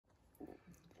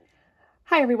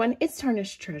Hi everyone, it's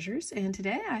Tarnished Treasures, and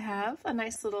today I have a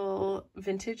nice little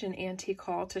vintage and antique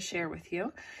haul to share with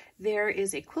you. There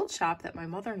is a quilt shop that my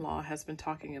mother-in-law has been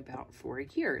talking about for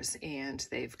years, and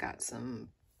they've got some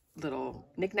little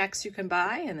knickknacks you can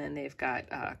buy, and then they've got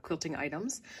quilting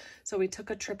items. So we took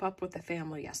a trip up with the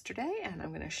family yesterday, and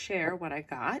I'm going to share what I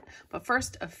got. But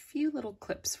first, a few little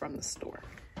clips from the store.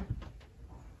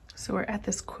 So we're at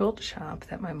this quilt shop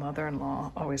that my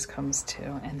mother-in-law always comes to,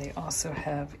 and they also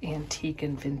have antique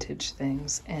and vintage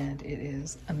things, and it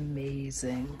is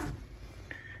amazing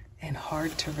and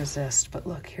hard to resist. But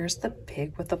look, here's the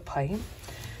pig with the pipe,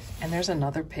 and there's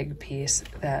another pig piece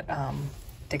that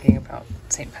thinking about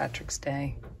St. Patrick's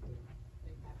Day.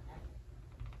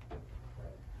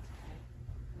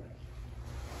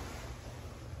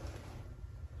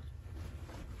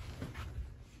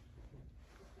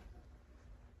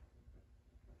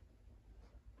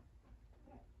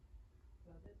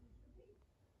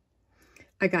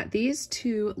 I got these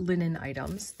two linen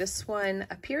items. This one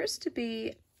appears to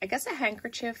be, I guess, a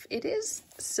handkerchief. It is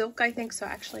silk, I think, so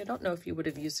actually I don't know if you would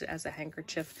have used it as a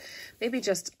handkerchief. Maybe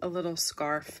just a little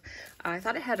scarf. I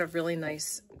thought it had a really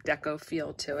nice deco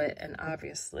feel to it, and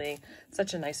obviously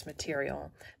such a nice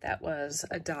material. That was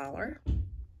 $1.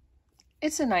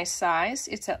 It's a nice size.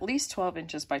 It's at least 12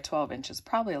 inches by 12 inches,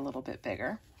 probably a little bit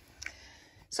bigger.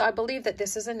 So I believe that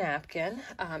this is a napkin.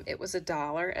 It was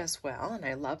 $1 as well, and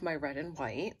I love my red and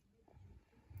white.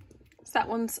 So that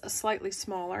one's slightly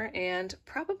smaller and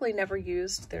probably never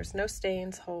used. There's no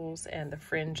stains, holes, and the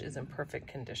fringe is in perfect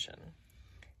condition.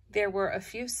 There were a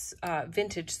few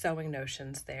vintage sewing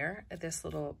notions there. This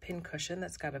little pin cushion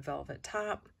that's got a velvet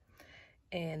top,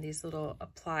 and these little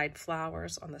applied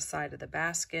flowers on the side of the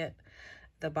basket.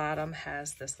 The bottom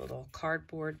has this little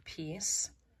cardboard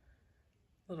piece.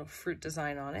 Little fruit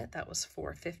design on it. That was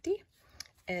 $4.50.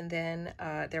 And then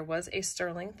there was a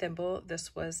sterling thimble.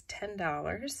 This was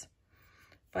 $10,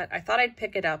 but I thought I'd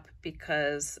pick it up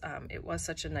because it was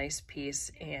such a nice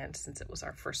piece, and since it was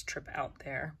our first trip out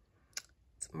there.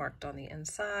 It's marked on the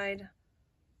inside,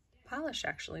 polished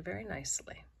actually very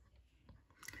nicely.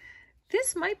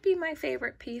 This might be my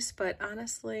favorite piece, but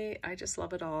honestly, I just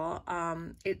love it all.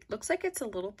 It looks like it's a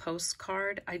little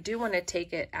postcard. I do want to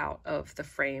take it out of the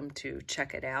frame to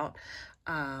check it out.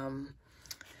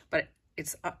 But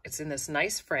it's in this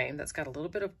nice frame that's got a little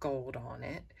bit of gold on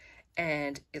it.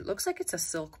 And it looks like it's a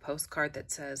silk postcard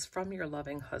that says, "From your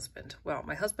loving husband." Well,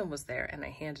 my husband was there, and I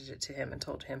handed it to him and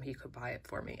told him he could buy it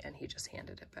for me, and he just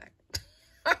handed it back.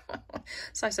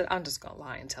 So I said, I'm just going to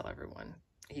lie and tell everyone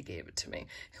he gave it to me.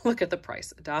 Look at the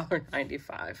price,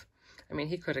 $1.95. I mean,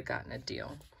 he could have gotten a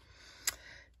deal.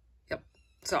 Yep.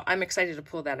 So I'm excited to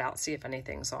pull that out, see if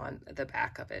anything's on the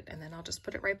back of it, and then I'll just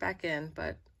put it right back in.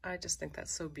 But I just think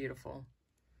that's so beautiful.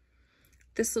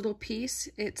 This little piece,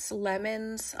 it's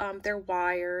lemons. They're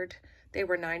wired. They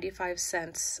were 95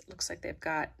 cents. Looks like they've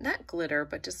got not glitter,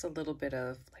 but just a little bit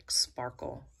of like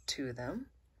sparkle to them.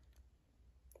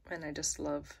 And I just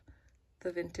love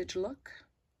the vintage look.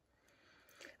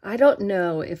 I don't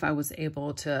know if I was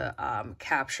able to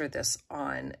capture this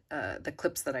on the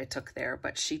clips that I took there,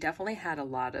 but she definitely had a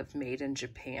lot of made in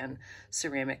Japan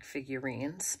ceramic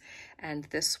figurines. And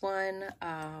this one,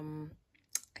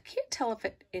 I can't tell if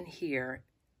it in here,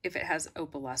 if it has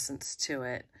opalescence to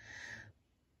it.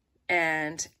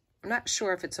 And I'm not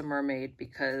sure if it's a mermaid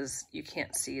because you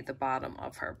can't see the bottom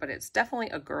of her, but it's definitely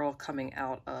a girl coming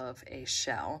out of a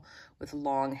shell with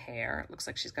long hair. It looks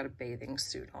like she's got a bathing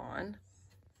suit on.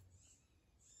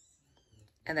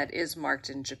 And that is marked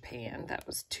in Japan. That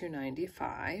was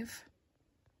 $2.95.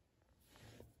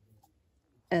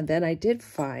 And then I did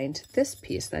find this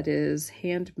piece that is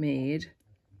handmade.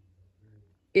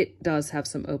 It does have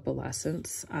some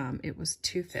opalescence. It was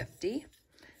 $2.50.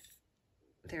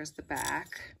 There's the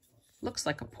back. Looks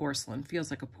like a porcelain, feels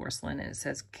like a porcelain, and it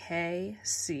says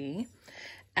KC.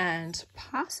 And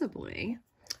possibly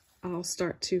I'll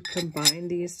start to combine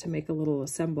these to make a little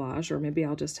assemblage, or maybe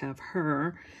I'll just have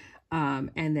her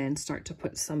and then start to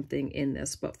put something in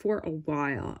this. But for a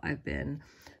while, I've been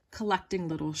collecting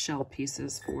little shell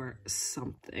pieces for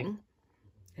something.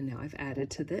 And now I've added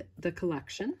to the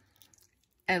collection.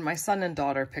 And my son and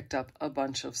daughter picked up a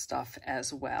bunch of stuff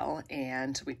as well.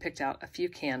 And we picked out a few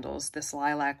candles, this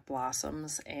lilac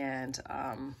blossoms, and,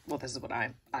 well, this is what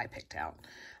I picked out.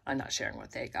 I'm not sharing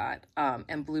what they got.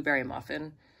 And blueberry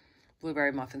muffin.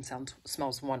 Blueberry muffin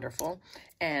smells wonderful.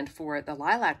 And for the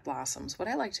lilac blossoms, what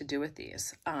I like to do with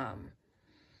these,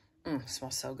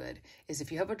 smells so good, is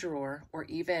if you have a drawer or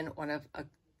even one of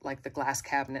like the glass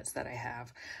cabinets that I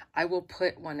have, I will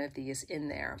put one of these in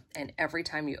there. And every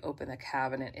time you open the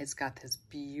cabinet, it's got this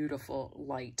beautiful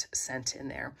light scent in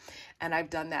there. And I've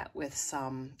done that with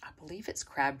some, I believe it's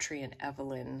Crabtree and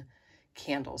Evelyn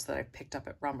candles that I picked up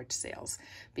at rummage sales.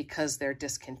 Because they're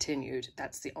discontinued,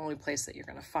 that's the only place that you're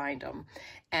going to find them.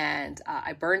 And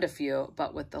I burned a few,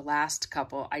 but with the last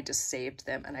couple, I just saved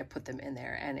them and I put them in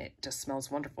there, and it just smells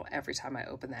wonderful every time I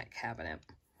open that cabinet.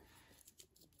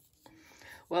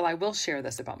 Well, I will share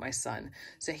this about my son.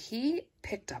 So he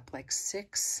picked up like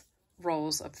 6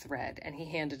 rolls of thread and he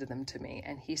handed them to me,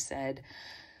 and he said,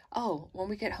 "Oh, when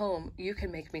we get home, you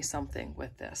can make me something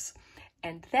with this."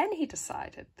 And then he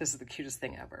decided, this is the cutest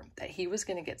thing ever, that he was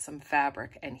going to get some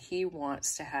fabric and he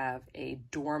wants to have a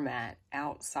doormat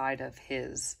outside of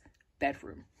his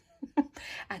bedroom.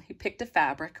 And he picked a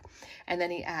fabric, and then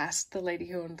he asked the lady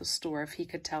who owned the store if he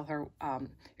could tell her,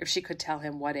 if she could tell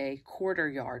him what a quarter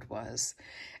yard was.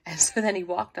 And so then he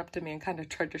walked up to me and kind of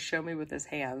tried to show me with his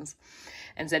hands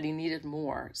and said he needed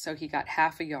more. So he got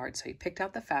half a yard. So he picked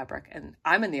out the fabric, and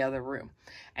I'm in the other room,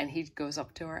 and he goes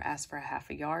up to her, asks for a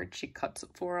half a yard. She cuts it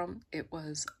for him. It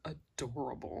was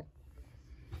adorable.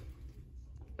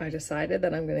 I decided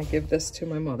that I'm going to give this to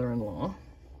my mother-in-law,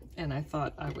 and I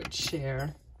thought I would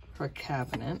share her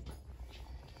cabinet.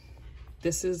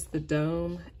 This is the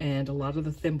dome and a lot of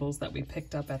the thimbles that we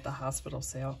picked up at the hospital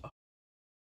sale.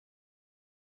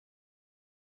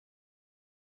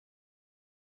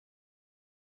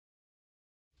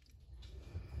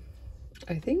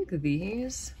 I think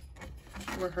these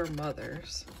were her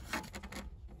mother's.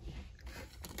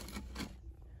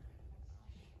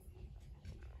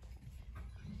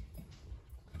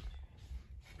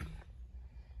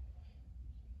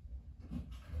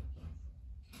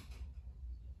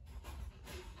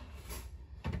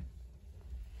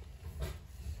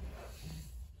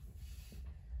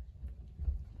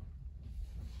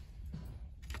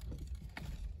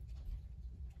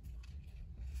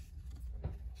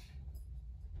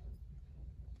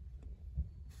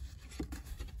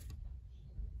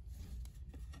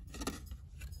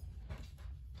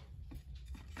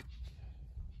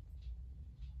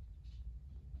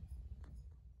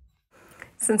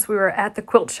 Since we were at the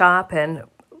quilt shop and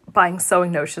buying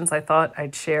sewing notions, I thought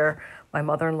I'd share my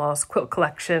mother-in-law's quilt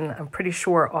collection. I'm pretty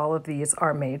sure all of these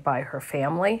are made by her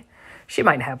family. She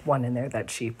might have one in there that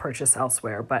she purchased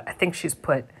elsewhere, but I think she's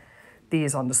put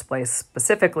these on display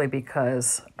specifically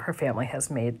because her family has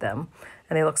made them.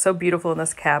 And they look so beautiful in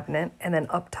this cabinet. And then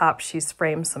up top, she's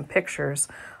framed some pictures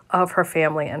of her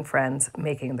family and friends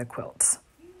making the quilts.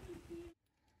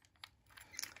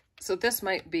 So this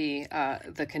might be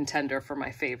the contender for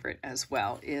my favorite as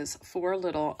well, is 4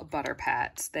 little butter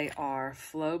pats. They are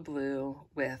flow blue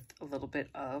with a little bit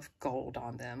of gold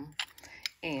on them.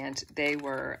 And they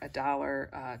were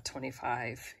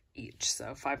 $1.25 each,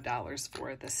 so $5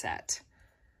 for the set.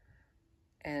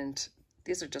 And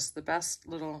these are just the best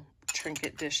little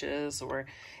trinket dishes, or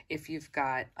if you've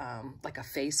got like a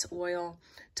face oil,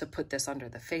 to put this under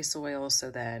the face oil, so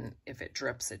then if it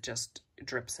drips, it just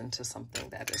drips into something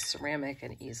that is ceramic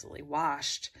and easily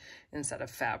washed instead of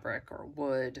fabric or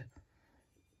wood.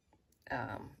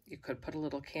 You could put a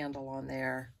little candle on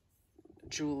there,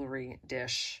 jewelry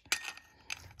dish.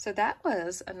 So that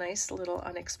was a nice little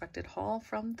unexpected haul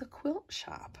from the quilt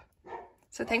shop.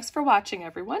 So thanks for watching,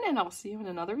 everyone, and I'll see you in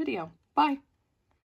another video. Bye.